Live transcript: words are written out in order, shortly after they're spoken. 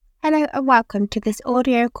and welcome to this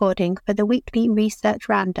audio recording for the weekly Research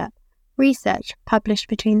Roundup, research published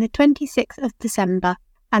between the 26th of December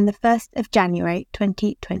and the 1st of January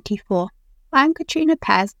 2024. I'm Katrina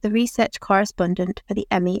Pez, the research correspondent for the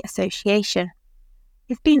ME Association.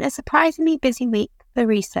 It's been a surprisingly busy week for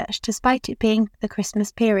research despite it being the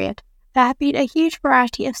Christmas period. There have been a huge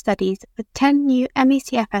variety of studies with 10 new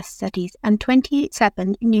ME/CFS studies and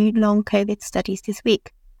 27 new Long Covid studies this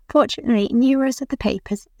week. Fortunately, numerous of the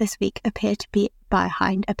papers this week appear to be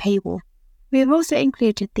behind a paywall. We have also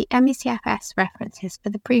included the ME/CFS references for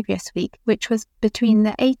the previous week, which was between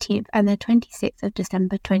the 18th and the 26th of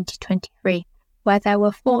December 2023, where there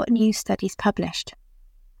were 4 new studies published.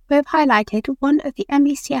 We have highlighted one of the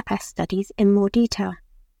ME/CFS studies in more detail.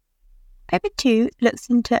 Paper 2 looks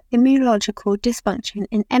into immunological dysfunction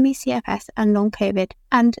in ME/CFS and Long Covid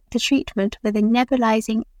and the treatment with a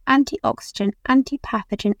nebulizing antioxidant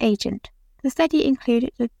antipathogen agent. The study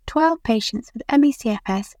included 12 patients with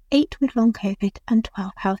ME/CFS, 8 with Long Covid and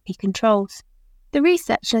 12 healthy controls. The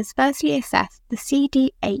researchers firstly assessed the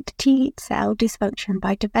CD8 T cell dysfunction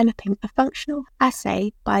by developing a functional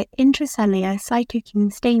assay by intracellular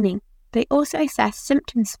cytokine staining. They also assessed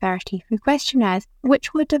symptom severity through questionnaires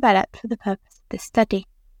which were developed for the purpose of this study.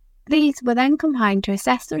 These were then combined to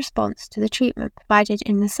assess the response to the treatment provided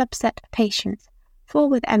in the subset of patients, 4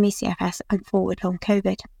 with ME/CFS and 4 with Long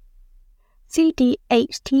Covid.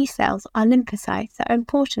 CD8 T cells are lymphocytes that are an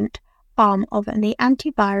important arm of the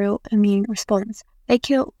antiviral immune response. They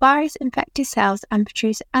kill virus-infected cells and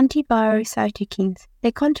produce antiviral cytokines.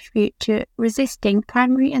 They contribute to resisting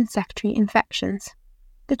primary and secondary infections.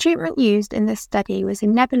 The treatment used in this study was a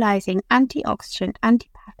nebulizing antioxidant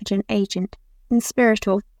antipathogen agent,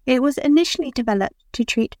 Inspirital. It was initially developed to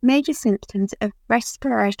treat major symptoms of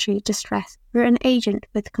respiratory distress through an agent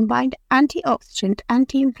with combined antioxidant,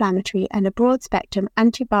 anti-inflammatory, and a broad-spectrum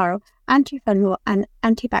antiviral, antifungal, and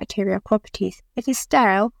antibacterial properties. It is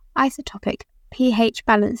sterile, isotopic,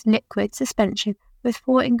 pH-balanced liquid suspension with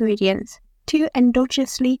 4 ingredients, 2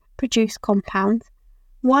 endogenously produced compounds,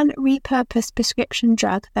 1 repurposed prescription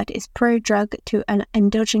drug that is prodrug to an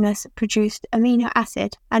endogenous produced amino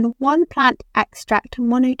acid, and 1 plant extract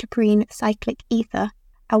monoterpene cyclic ether,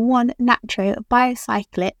 and 1 natural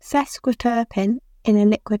biocyclic sesquiterpene in a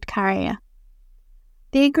liquid carrier.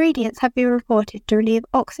 The ingredients have been reported to relieve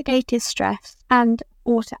oxidative stress and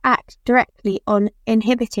or to act directly on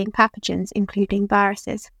inhibiting pathogens, including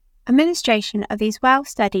viruses. Administration of these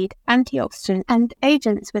well-studied antioxidant and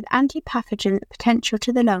agents with antipathogen potential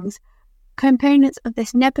to the lungs, components of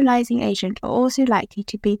this nebulizing agent are also likely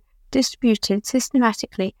to be distributed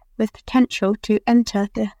systematically with potential to enter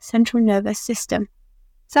the central nervous system.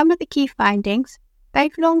 Some of the key findings: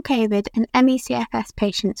 both Long Covid and ME/CFS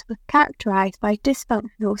patients were characterized by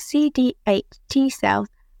dysfunctional CD8 T cells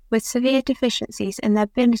with severe deficiencies in their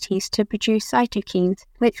abilities to produce cytokines,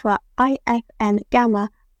 which were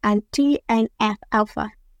IFN-gamma and TNF-alpha.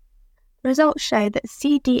 Results show that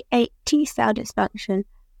CD8 T cell dysfunction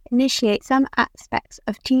initiates some aspects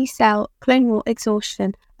of T cell clonal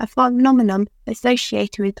exhaustion, a phenomenon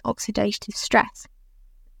associated with oxidative stress.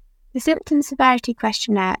 The symptom severity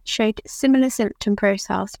questionnaire showed similar symptom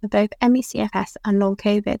profiles for both ME/CFS and Long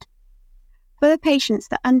Covid. For the patients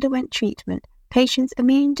that underwent treatment, patients'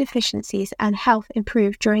 immune deficiencies and health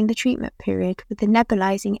improved during the treatment period with the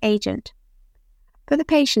nebulizing agent. For the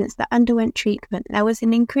patients that underwent treatment, there was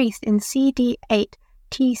an increase in CD8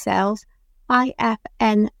 T cells,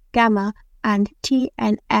 IFN-gamma and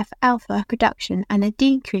TNF-alpha production, and a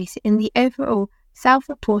decrease in the overall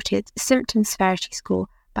self-reported symptom severity score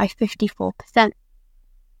by 54%.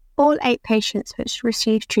 All 8 patients which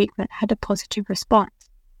received treatment had a positive response.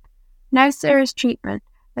 No serious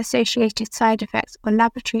treatment-associated side effects or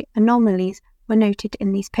laboratory anomalies were noted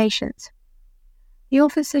in these patients. The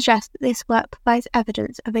authors suggest that this work provides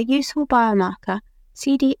evidence of a useful biomarker,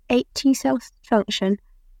 CD8 T cell function,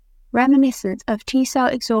 reminiscent of T cell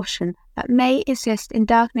exhaustion, that may assist in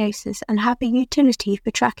diagnosis and have a utility for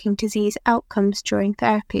tracking disease outcomes during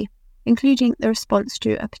therapy, including the response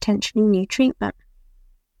to a potentially new treatment.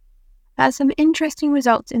 There are some interesting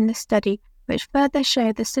results in this study which further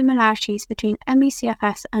show the similarities between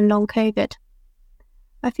ME/CFS and Long Covid.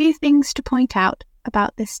 A few things to point out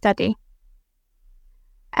about this study.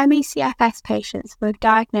 ME/CFS patients were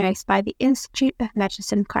diagnosed by the Institute of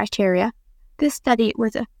Medicine criteria. This study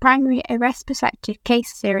was a primary retrospective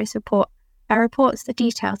case series report that reports the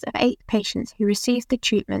details of 8 patients who received the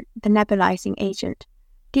treatment, the nebulizing agent.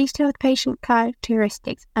 Detailed patient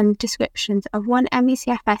characteristics and descriptions of 1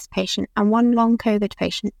 ME/CFS patient and 1 Long Covid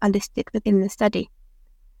patient are listed within the study.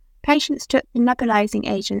 Patients took the nebulizing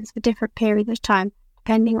agents for different periods of time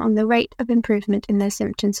depending on the rate of improvement in their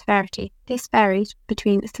symptom severity. This varies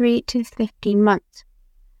between 3 to 15 months.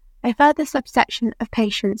 A further subsection of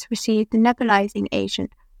patients received the nebulizing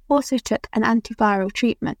agent also took an antiviral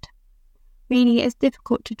treatment, meaning it is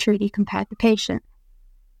difficult to truly compare the patient.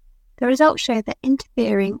 The results show that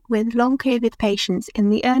interfering with long COVID patients in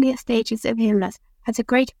the earlier stages of illness has a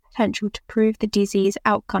greater potential to improve the disease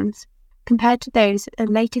outcomes compared to those at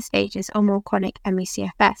later stages or more chronic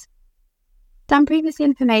ME/CFS. Some previous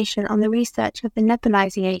information on the research of the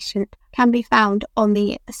nebulizing agent can be found on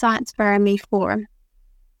the Science for ME forum.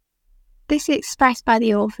 This is expressed by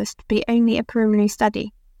the authors to be only a preliminary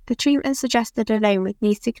study. The treatment suggested alone would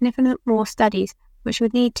need significant more studies, which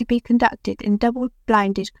would need to be conducted in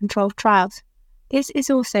double-blinded controlled trials. This is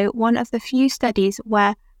also one of the few studies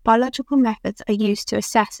where biological methods are used to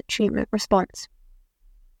assess treatment response.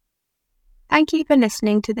 Thank you for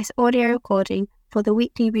listening to this audio recording for the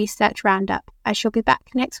weekly research roundup. I shall be back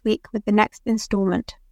next week with the next instalment.